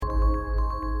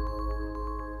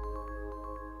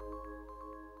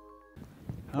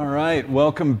All right,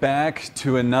 welcome back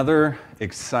to another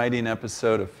exciting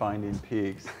episode of Finding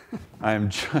Peaks. I'm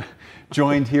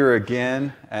joined here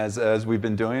again, as we've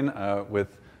been doing,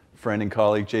 with friend and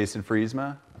colleague Jason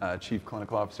Friesma, Chief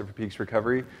Clinical Officer for Peaks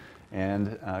Recovery,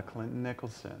 and Clinton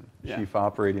Nicholson, Chief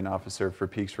Operating Officer for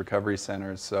Peaks Recovery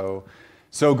Centers.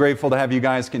 So grateful to have you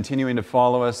guys continuing to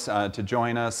follow us, to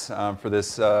join us for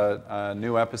this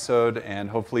new episode, and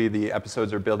hopefully the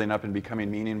episodes are building up and becoming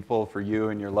meaningful for you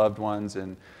and your loved ones,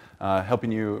 and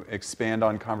helping you expand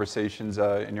on conversations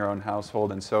in your own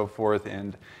household and so forth,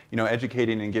 and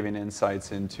educating and giving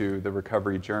insights into the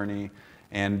recovery journey,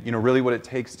 and really what it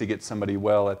takes to get somebody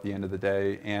well at the end of the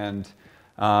day. And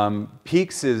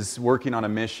Peaks is working on a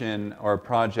mission or a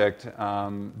project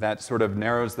that sort of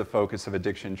narrows the focus of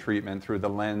addiction treatment through the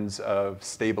lens of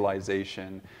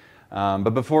stabilization.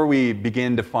 But before we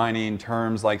begin defining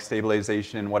terms like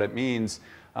stabilization and what it means,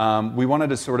 we wanted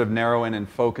to sort of narrow in and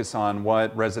focus on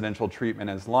what residential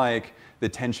treatment is like, the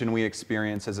tension we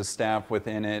experience as a staff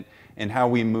within it, and how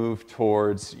we move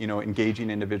towards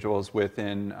engaging individuals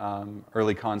within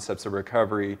early concepts of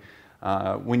recovery.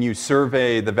 When you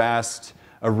survey the vast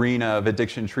arena of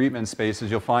addiction treatment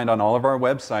spaces, you'll find on all of our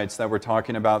websites that we're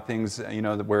talking about things,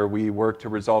 where we work to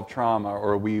resolve trauma,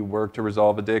 or we work to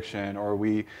resolve addiction, or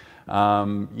we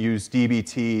use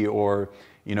DBT, or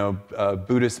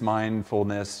Buddhist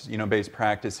mindfulness, based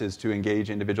practices to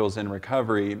engage individuals in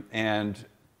recovery. And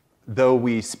though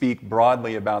we speak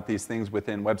broadly about these things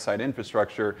within website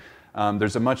infrastructure,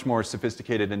 there's a much more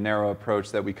sophisticated and narrow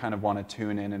approach that we kind of want to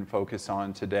tune in and focus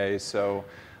on today. So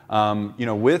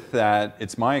with that,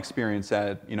 it's my experience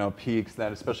at Peaks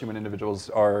that, especially when individuals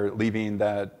are leaving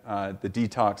that the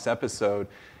detox episode,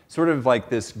 sort of like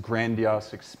this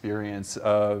grandiose experience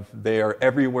of they are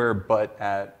everywhere but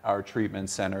at our treatment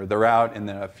center. They're out in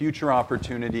the future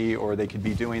opportunity, or they could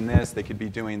be doing this, they could be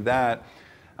doing that,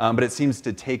 but it seems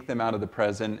to take them out of the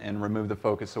present and remove the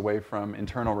focus away from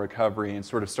internal recovery, and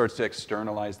sort of starts to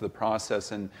externalize the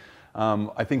process. And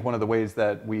I think one of the ways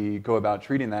that we go about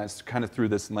treating that is kind of through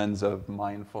this lens of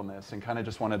mindfulness, and kind of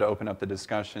just wanted to open up the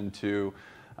discussion to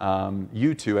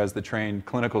you two as the trained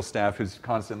clinical staff who's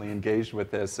constantly engaged with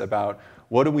this, about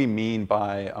what do we mean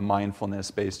by a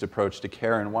mindfulness-based approach to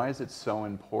care, and why is it so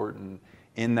important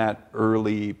in that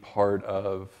early part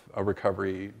of a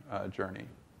recovery journey?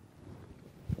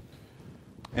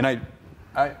 And I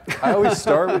always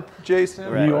start with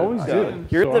Jason. Right. You always do.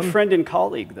 You're the friend and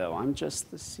colleague, though. I'm just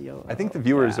the COO. I think the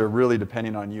viewers are really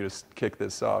depending on you to kick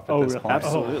this off at this point.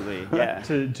 Absolutely, yeah.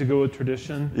 To go with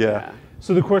tradition? Yeah.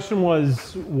 So the question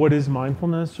was, what is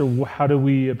mindfulness, or how do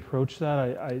we approach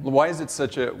that? Why is it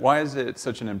such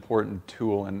an important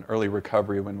tool in early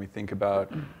recovery when we think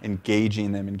about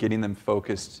engaging them and getting them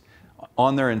focused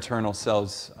on their internal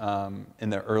selves in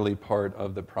the early part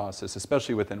of the process,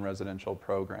 especially within residential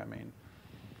programming?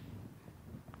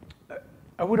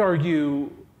 I would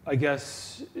argue, I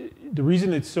guess, the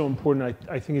reason it's so important,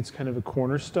 I think it's kind of a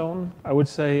cornerstone, I would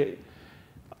say,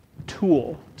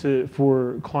 tool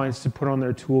for clients to put on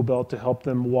their tool belt to help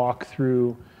them walk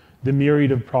through the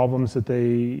myriad of problems that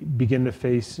they begin to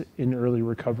face in early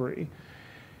recovery.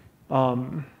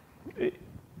 I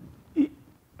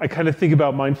kind of think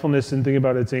about mindfulness and think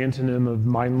about its antonym of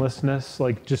mindlessness,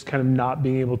 like just kind of not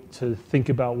being able to think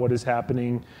about what is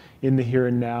happening in the here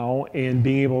and now, and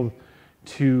being able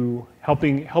to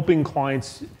helping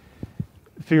clients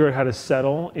figure out how to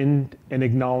settle in and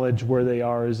acknowledge where they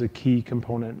are is a key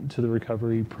component to the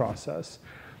recovery process.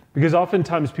 Because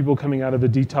oftentimes people coming out of a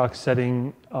detox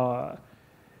setting are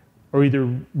either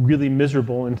really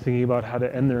miserable and thinking about how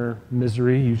to end their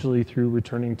misery, usually through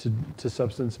returning to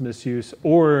substance misuse,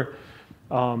 or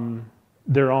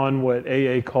they're on what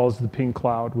AA calls the pink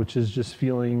cloud, which is just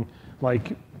feeling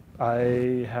like,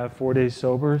 I have 4 days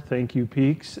sober, thank you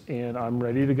Peaks, and I'm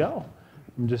ready to go.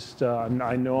 I'm just,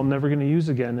 I know I'm never gonna use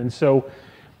again. And so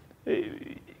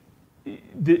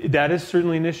that is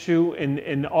certainly an issue,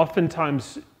 and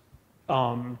oftentimes,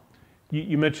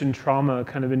 you mentioned trauma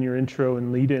kind of in your intro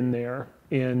and lead in there,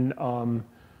 and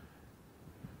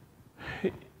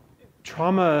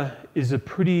trauma is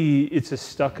it's a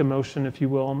stuck emotion, if you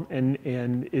will,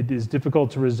 and it is difficult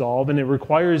to resolve, and it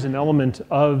requires an element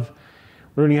of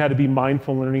learning how to be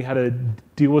mindful, learning how to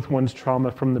deal with one's trauma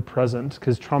from the present,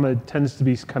 because trauma tends to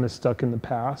be kind of stuck in the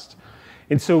past.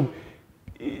 And so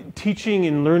teaching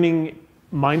and learning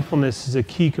mindfulness is a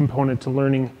key component to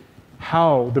learning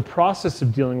how the process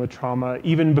of dealing with trauma,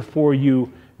 even before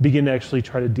you begin to actually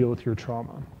try to deal with your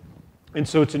trauma. And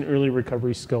so it's an early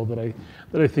recovery skill that I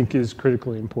think is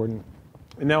critically important.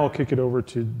 And now I'll kick it over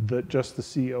to just the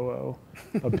COO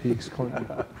of Peaks, Clinton.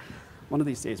 One of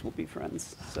these days we'll be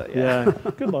friends. So Yeah,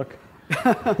 good luck.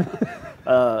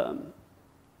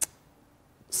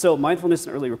 So mindfulness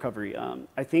and early recovery.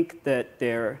 I think that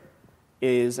there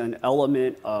is an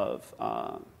element of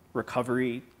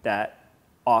recovery that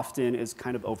often is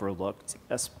kind of overlooked,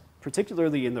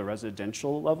 particularly in the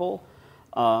residential level,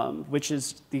 which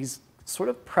is these sort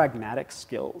of pragmatic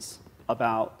skills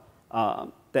about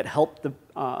that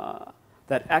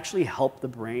actually help the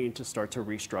brain to start to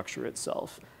restructure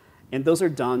itself. And those are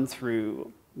done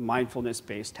through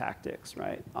mindfulness-based tactics,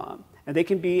 right? And they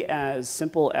can be as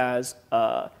simple as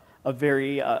a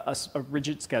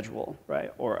rigid schedule,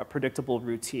 right? Or a predictable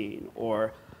routine,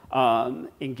 or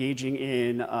engaging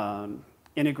in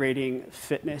integrating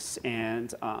fitness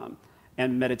and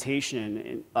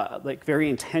meditation like very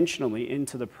intentionally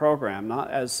into the program, not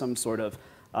as some sort of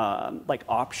like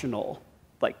optional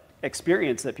like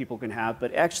experience that people can have,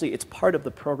 but actually it's part of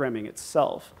the programming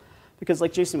itself. Because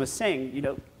like Jason was saying, you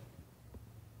know,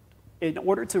 in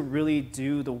order to really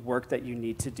do the work that you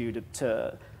need to do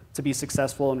to be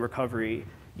successful in recovery,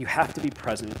 you have to be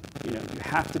present. You know, you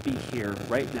have to be here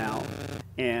right now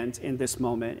and in this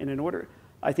moment. And in order,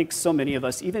 I think so many of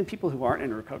us, even people who aren't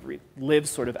in recovery, live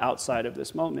sort of outside of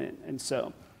this moment. And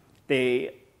so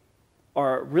they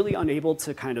are really unable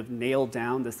to kind of nail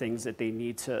down the things that they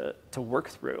need to work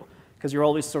through, because you're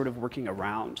always sort of working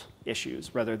around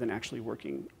issues rather than actually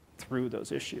working through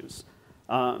those issues.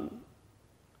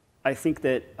 I think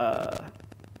that,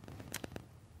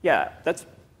 yeah,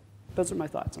 those are my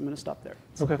thoughts. I'm going to stop there.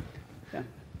 Okay.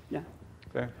 Yeah.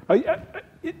 Okay.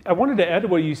 I wanted to add to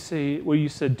what you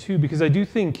said too, because I do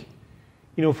think,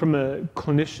 you know, from a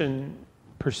clinician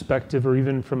perspective, or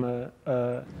even from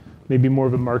a maybe more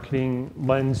of a marketing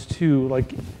lens too,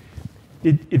 like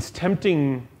it's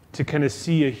tempting to kind of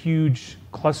see a huge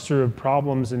cluster of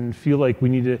problems and feel like we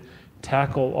need to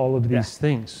tackle all of these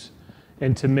things,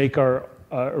 and to make our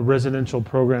residential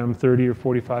program, 30 or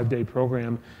 45-day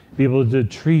program, be able to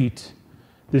treat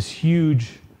this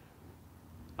huge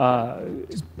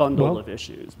bundle of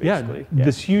issues, basically. Yeah,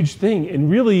 this huge thing. And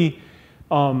really,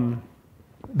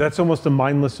 that's almost a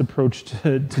mindless approach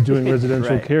to doing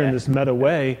residential care in this meta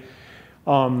way.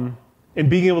 And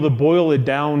being able to boil it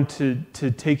down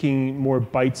to taking more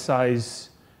bite-sized,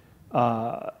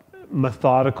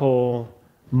 methodical,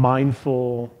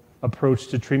 mindful approach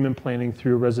to treatment planning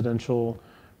through a residential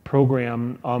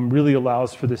program really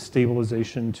allows for this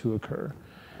stabilization to occur,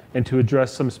 and to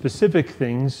address some specific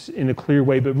things in a clear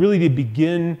way, but really to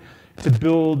begin to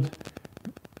build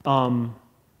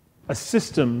a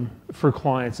system for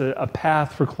clients, a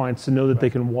path for clients to know that they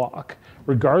can walk,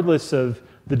 regardless of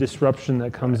the disruption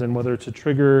that comes in, whether it's a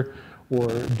trigger, or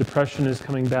depression is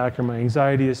coming back, or my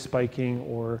anxiety is spiking,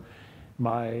 or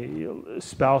my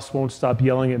spouse won't stop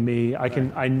yelling at me.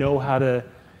 I know how to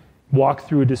walk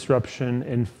through a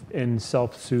disruption and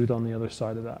self-soothe on the other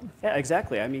side of that. Yeah,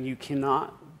 exactly. I mean, you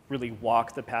cannot really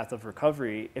walk the path of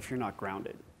recovery if you're not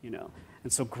grounded, you know.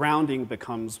 And so grounding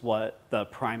becomes what the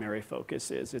primary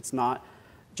focus is. It's not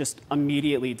just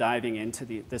immediately diving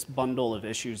into this bundle of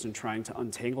issues and trying to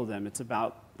untangle them. It's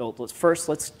about, first,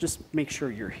 let's just make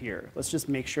sure you're here. Let's just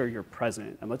make sure you're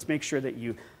present. And let's make sure that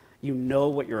you know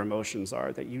what your emotions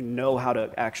are, that you know how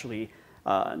to actually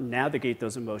navigate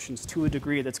those emotions to a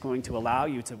degree that's going to allow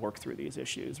you to work through these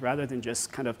issues, rather than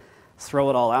just kind of throw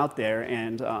it all out there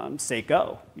and say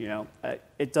go. You know,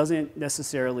 it doesn't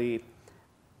necessarily.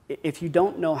 If you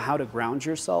don't know how to ground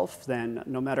yourself, then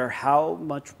no matter how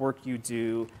much work you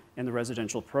do in the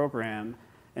residential program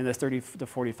in the 30 to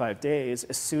 45 days,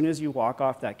 as soon as you walk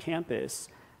off that campus,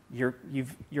 you're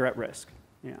at risk.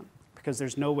 Yeah, because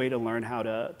there's no way to learn how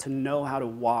to know how to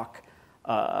walk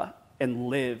and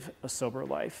live a sober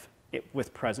life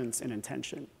with presence and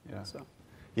intention. Yeah. So.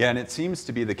 Yeah, and it seems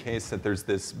to be the case that there's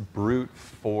this brute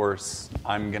force,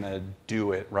 I'm going to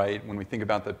do it, right? When we think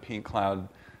about the pink cloud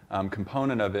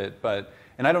component of it,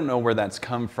 and I don't know where that's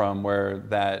come from, where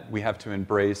that we have to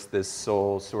embrace this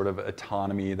soul sort of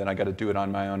autonomy, that I got to do it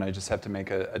on my own, I just have to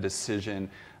make a decision,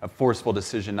 a forceful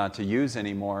decision not to use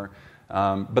anymore.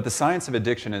 But the science of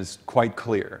addiction is quite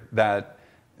clear, that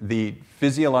the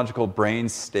physiological brain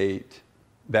state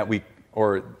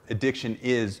or addiction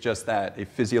is just that, a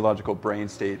physiological brain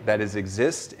state that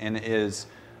exists and is,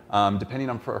 depending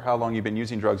on for how long you've been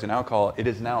using drugs and alcohol, it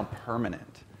is now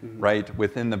permanent. Right,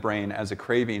 within the brain as a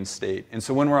craving state. And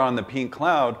so when we're on the pink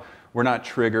cloud, we're not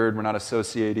triggered, we're not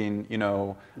associating, you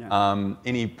know,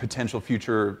 any potential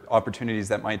future opportunities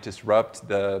that might disrupt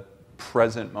the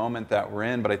present moment that we're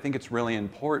in. But I think it's really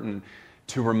important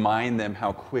to remind them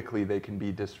how quickly they can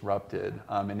be disrupted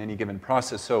in any given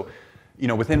process. So,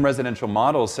 within residential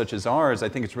models such as ours, I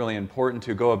think it's really important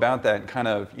to go about that and kind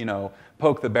of,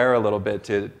 poke the bear a little bit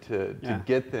to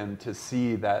get them to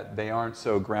see that they aren't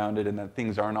so grounded and that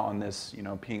things aren't on this,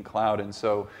 pink cloud. And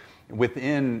so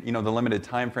within, the limited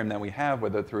time frame that we have,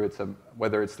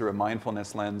 whether it's through a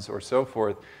mindfulness lens or so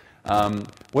forth,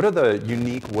 what are the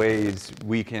unique ways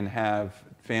we can have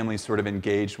families sort of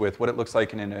engaged with what it looks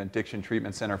like in an addiction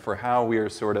treatment center for how we are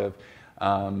sort of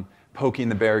poking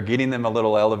the bear, getting them a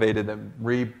little elevated, then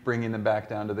bringing them back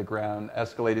down to the ground,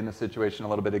 escalating the situation a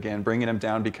little bit again, bringing them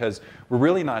down, because we're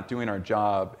really not doing our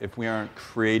job if we aren't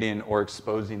creating or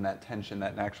exposing that tension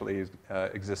that actually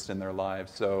exists in their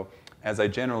lives. So as I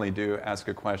generally do, ask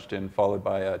a question followed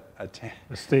by a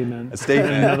statement. A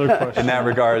statement. Another question. In that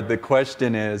regard, the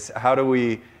question is, how do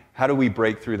we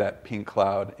break through that pink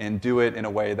cloud and do it in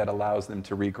a way that allows them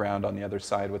to reground on the other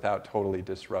side without totally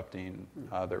disrupting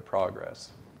their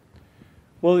progress?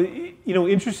 Well,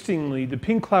 interestingly, the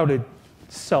pink cloud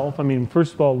itself,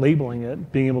 first of all, labeling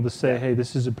it, being able to say, hey,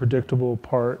 this is a predictable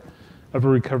part of a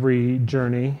recovery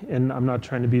journey, and I'm not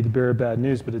trying to be the bearer of bad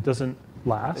news, but it doesn't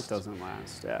last. It doesn't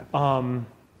last, yeah.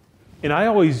 And I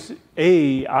always,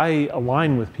 I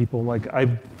align with people, like I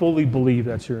fully believe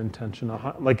that's your intention.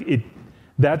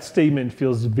 That statement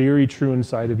feels very true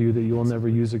inside of you that you will never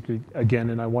use it again,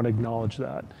 and I want to acknowledge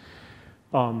that.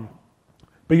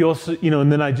 But you also,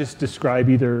 and then I just describe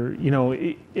either,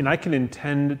 and I can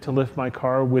intend to lift my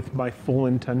car with my full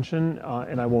intention,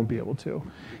 and I won't be able to.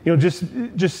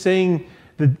 Just saying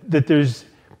that there's,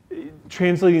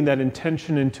 translating that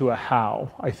intention into a how,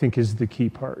 I think is the key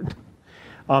part.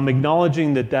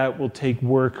 Acknowledging that will take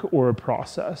work or a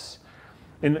process.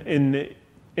 And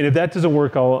if that doesn't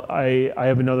work, I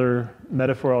have another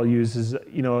metaphor I'll use is,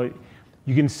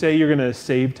 you can say you're going to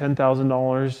save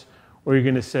 $10,000, or you're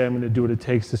going to say, I'm going to do what it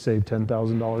takes to save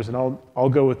 $10,000. And I'll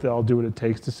go with I'll do what it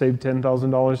takes to save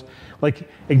 $10,000. Like,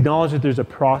 acknowledge that there's a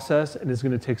process and it's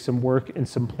going to take some work and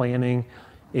some planning,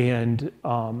 and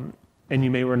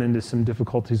you may run into some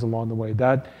difficulties along the way.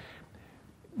 That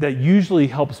usually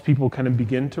helps people kind of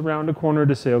begin to round a corner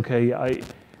to say, okay,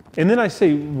 and then I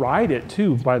say ride it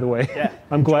too, by the way. Yeah,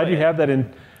 I'm glad you have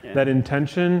that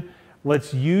intention.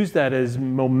 Let's use that as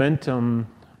momentum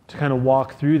to kind of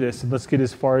walk through this, and let's get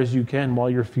as far as you can while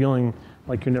you're feeling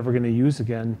like you're never going to use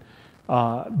again,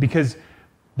 because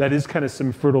that is kind of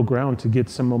some fertile ground to get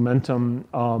some momentum,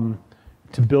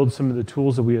 to build some of the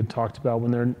tools that we had talked about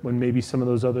when maybe some of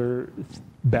those other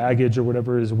baggage or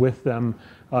whatever is with them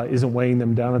isn't weighing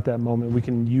them down at that moment. We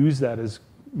can use that as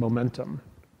momentum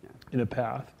in a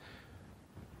path.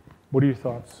 What are your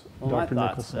thoughts, Dr.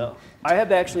 Nicholson? So I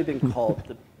have actually been called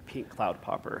the pink cloud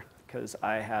popper because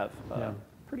I have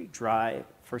pretty dry,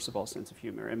 first of all, sense of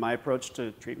humor, and my approach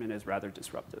to treatment is rather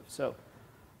disruptive. So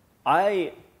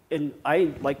I,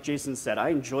 like Jason said,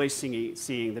 I enjoy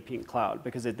seeing the pink cloud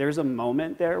because there's a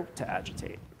moment there to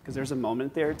agitate, because there's a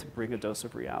moment there to bring a dose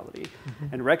of reality,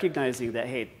 and recognizing that,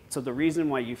 hey, so the reason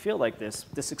why you feel like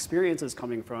this experience is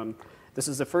coming from, this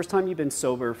is the first time you've been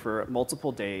sober for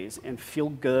multiple days and feel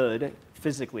good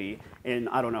physically in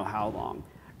I don't know how long.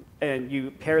 And you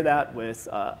pair that with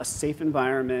a safe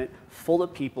environment full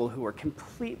of people who are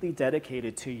completely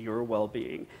dedicated to your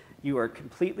well-being. You are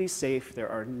completely safe. There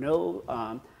are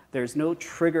there's no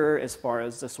trigger as far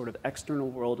as the sort of external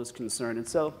world is concerned. And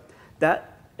so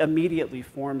that immediately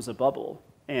forms a bubble.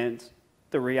 And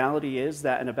the reality is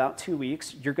that in about 2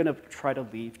 weeks, you're going to try to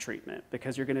leave treatment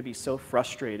because you're going to be so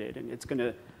frustrated,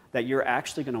 and that you're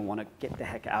actually going to want to get the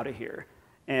heck out of here.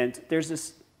 And there's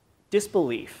this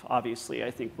disbelief, obviously,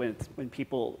 I think, when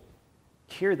people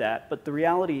hear that. But the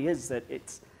reality is that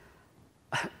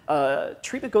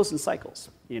treatment goes in cycles.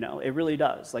 It really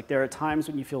does. Like, there are times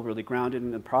when you feel really grounded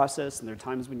in the process, and there are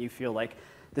times when you feel like,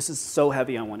 this is so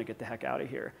heavy, I want to get the heck out of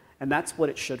here. And that's what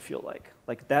it should feel like.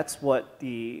 Like, that's what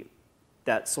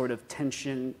that sort of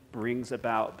tension brings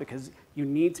about, because you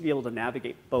need to be able to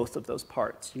navigate both of those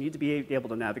parts. You need to be able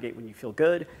to navigate when you feel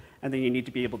good, and then you need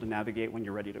to be able to navigate when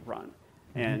you're ready to run.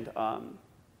 And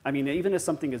even as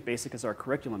something as basic as our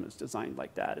curriculum is designed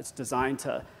like that. It's designed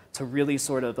to really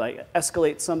sort of like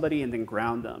escalate somebody and then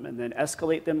ground them, and then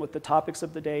escalate them with the topics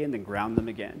of the day and then ground them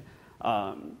again.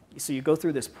 So you go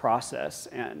through this process,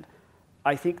 and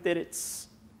I think that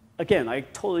again, I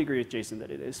totally agree with Jason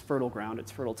that it is fertile ground,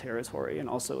 it's fertile territory, and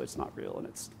also it's not real, and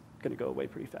it's going to go away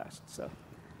pretty fast. So,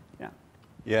 yeah.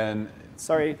 Yeah, and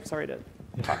sorry to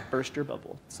burst your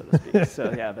bubble, so to speak.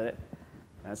 So yeah, but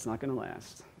that's not going to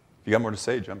last. If you got more to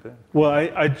say, jump in. Well,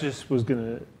 I just was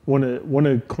gonna, one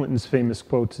of Clinton's famous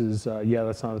quotes is, "Yeah,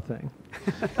 that's not a thing."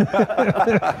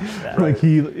 Like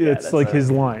it's like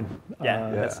his line.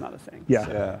 That's not a thing. Yeah.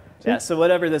 Yeah. Yeah, so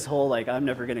whatever this whole, like, I'm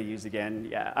never going to use again,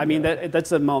 yeah. I mean,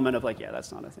 that's a moment of, like, yeah,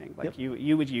 that's not a thing. Like,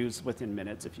 you would use within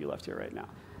minutes if you left here right now.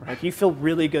 Like, you feel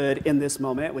really good in this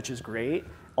moment, which is great.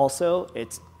 Also,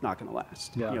 it's not going to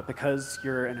last, Yeah. you know, because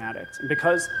you're an addict. And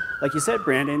because, like you said,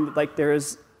 Brandon, like, there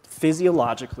is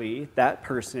physiologically, that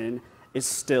person is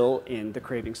still in the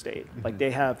craving state. Like,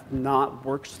 they have not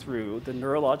worked through the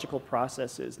neurological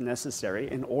processes necessary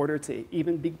in order to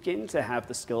even begin to have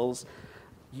the skills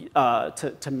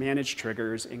to manage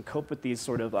triggers and cope with these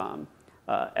sort of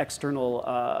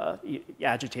external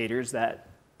agitators that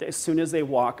as soon as they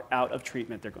walk out of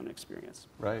treatment, they're going to experience.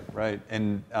 Right, right.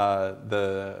 And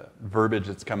the verbiage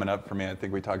that's coming up for me, I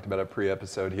think we talked about a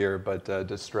pre-episode here, but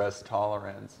distress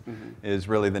tolerance is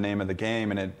really the name of the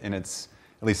game, and it's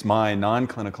at least my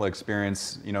non-clinical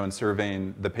experience, you know, in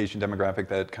surveying the patient demographic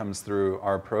that comes through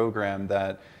our program,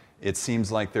 that it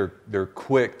seems like they're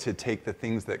quick to take the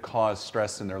things that cause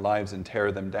stress in their lives and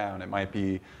tear them down. It might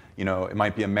be, you know, it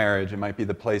might be a marriage, it might be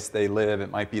the place they live, it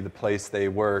might be the place they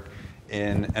work.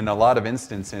 In a lot of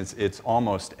instances, it's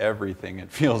almost everything.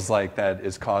 It feels like that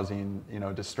is causing, you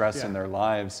know, distress in their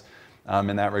lives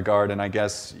in that regard. And I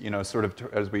guess, you know, sort of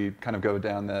as we kind of go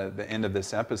down the end of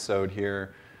this episode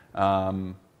here,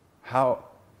 how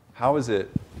is it?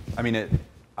 I mean,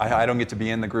 I don't get to be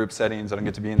in the group settings, I don't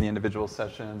get to be in the individual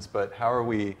sessions, but how are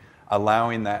we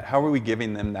allowing that, how are we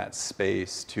giving them that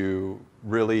space to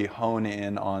really hone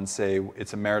in on, say,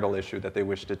 it's a marital issue that they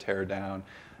wish to tear down?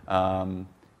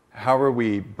 How are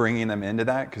we bringing them into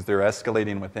that? Because they're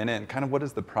escalating within it. And kind of what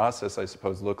does the process, I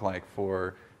suppose, look like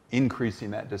for increasing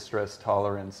that distress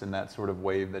tolerance in that sort of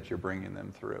wave that you're bringing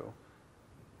them through?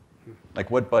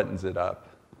 Like, what buttons it up,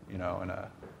 you know, in a...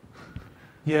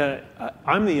 Yeah,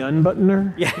 I'm the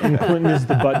unbuttoner, and Clinton is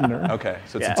the buttoner. Okay,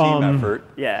 so it's a team effort.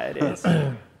 Yeah, it is.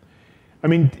 I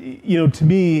mean, you know, to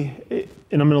me,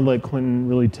 and I'm going to let Clinton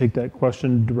really take that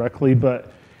question directly,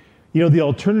 but, you know, the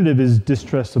alternative is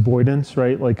distress avoidance,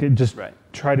 right? Like,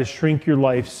 try to shrink your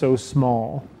life so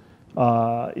small.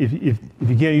 If you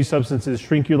can't use substances,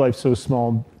 shrink your life so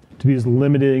small to be as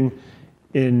limiting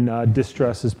in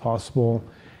distress as possible.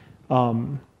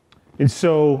 And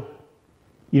so,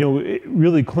 you know,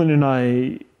 really, Clinton and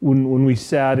I, when we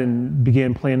sat and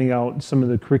began planning out some of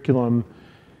the curriculum,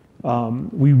 I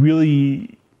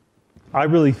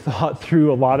really thought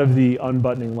through a lot of the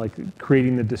unbuttoning, like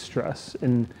creating the distress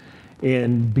and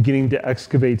beginning to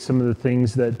excavate some of the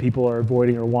things that people are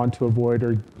avoiding or want to avoid,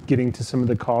 or getting to some of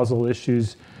the causal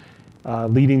issues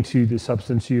leading to the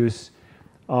substance use.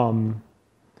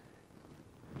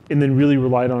 And then really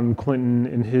relied on Clinton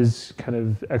and his kind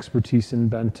of expertise and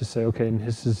bent to say, okay, and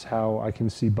this is how I can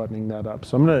see buttoning that up.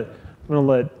 So I'm gonna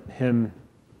let him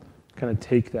kind of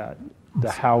take the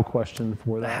how question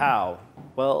for that. The how.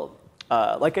 Well,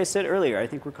 like I said earlier, I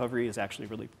think recovery is actually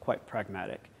really quite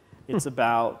pragmatic. It's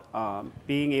about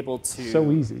being able to...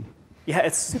 So easy. Yeah,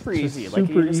 it's super It's easy. super Like,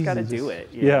 you just easy. got to do it.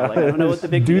 You Yeah. know? Like, I don't know what the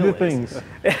big deal do is. the things.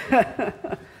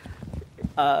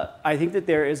 I think that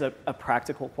there is a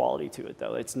practical quality to it,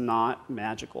 though. It's not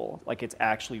magical. Like, it's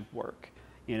actually work,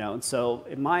 you know? And so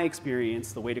in my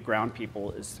experience, the way to ground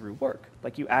people is through work.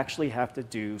 Like, you actually have to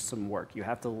do some work. You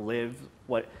have to live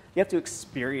you have to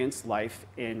experience life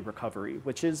in recovery,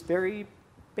 which is very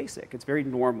basic. It's very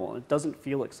normal. It doesn't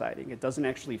feel exciting. It doesn't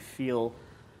actually feel,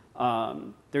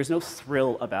 there's no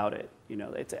thrill about it, you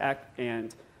know?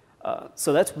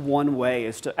 So that's one way,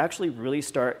 is to actually really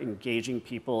start engaging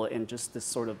people in just this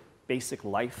sort of basic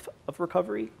life of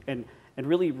recovery, and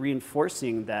really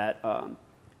reinforcing that,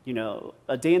 you know,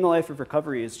 a day in the life of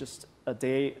recovery is just a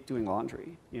day doing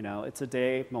laundry, you know? It's a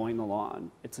day mowing the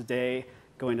lawn. It's a day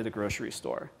going to the grocery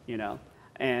store, you know?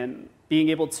 And being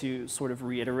able to sort of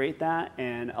reiterate that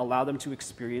and allow them to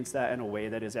experience that in a way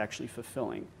that is actually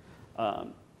fulfilling.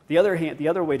 The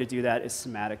other way to do that is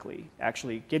somatically,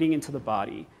 actually getting into the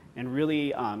body and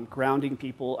really grounding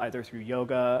people either through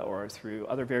yoga or through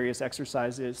other various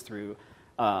exercises, through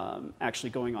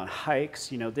actually going on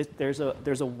hikes. You know, there's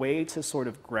a way to sort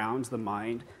of ground the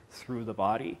mind through the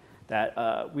body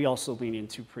that we also lean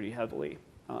into pretty heavily.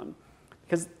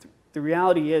 Because the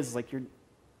reality is, like,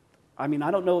 I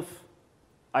don't know if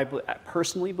I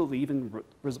personally believe in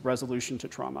resolution to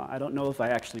trauma. I don't know if I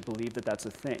actually believe that that's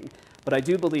a thing, but I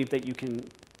do believe that you can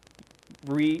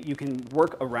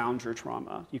work around your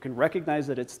trauma. You can recognize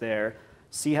that it's there,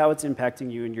 see how it's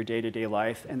impacting you in your day-to-day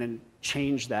life, and then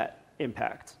change that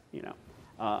impact, you know.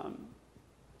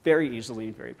 very easily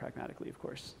and very pragmatically, of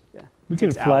course. Yeah. We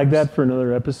can Takes flag hours. that for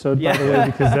another episode, by Yeah. the way,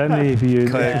 because that may be an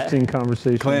Clint- interesting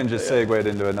conversation. Clinton just segued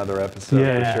into another episode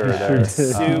Yeah, for sure he there. sure did.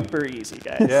 Super easy,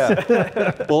 guys.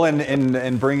 Yeah. Well,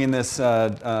 in bringing this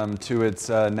to its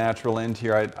natural end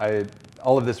here,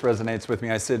 all of this resonates with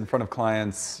me. I sit in front of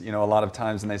clients, a lot of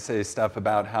times, and they say stuff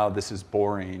about how this is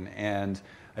boring. And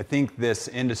I think this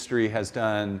industry has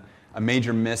done a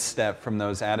major misstep from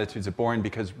those attitudes of boring,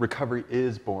 because recovery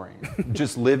is boring.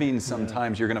 Just living,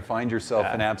 sometimes you're going to find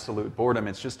yourself in absolute boredom.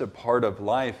 It's just a part of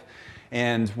life.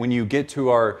 And when you get to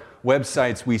our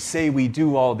websites, we say we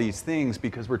do all these things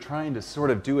because we're trying to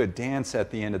sort of do a dance at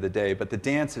the end of the day, but the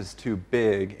dance is too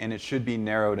big, and it should be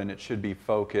narrowed, and it should be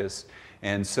focused.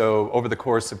 And so over the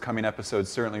course of coming episodes,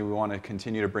 certainly we want to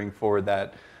continue to bring forward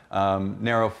that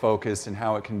narrow focus and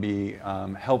how it can be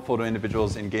helpful to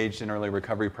individuals engaged in early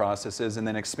recovery processes, and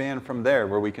then expand from there,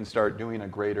 where we can start doing a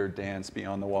greater dance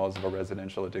beyond the walls of a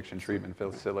residential addiction treatment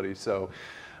facility. So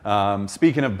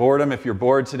speaking of boredom, if you're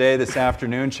bored today, this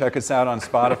afternoon, check us out on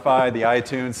Spotify, the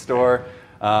iTunes store.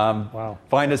 Wow.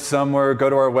 Find us somewhere, go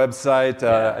to our website.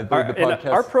 I believe the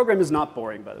podcast. Our program is not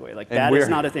boring, by the way. Like, that is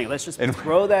not a thing. Let's just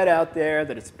throw that out there,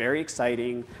 that it's very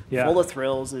exciting, full of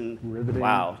thrills, and riveting.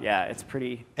 wow, yeah, it's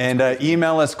pretty. And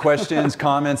email us questions,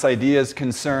 comments, ideas,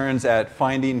 concerns at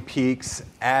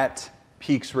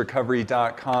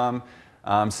findingpeaks@peaksrecovery.com.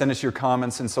 Send us your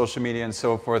comments in social media and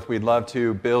so forth. We'd love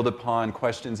to build upon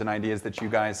questions and ideas that you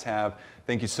guys have.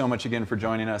 Thank you so much again for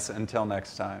joining us. Until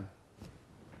next time.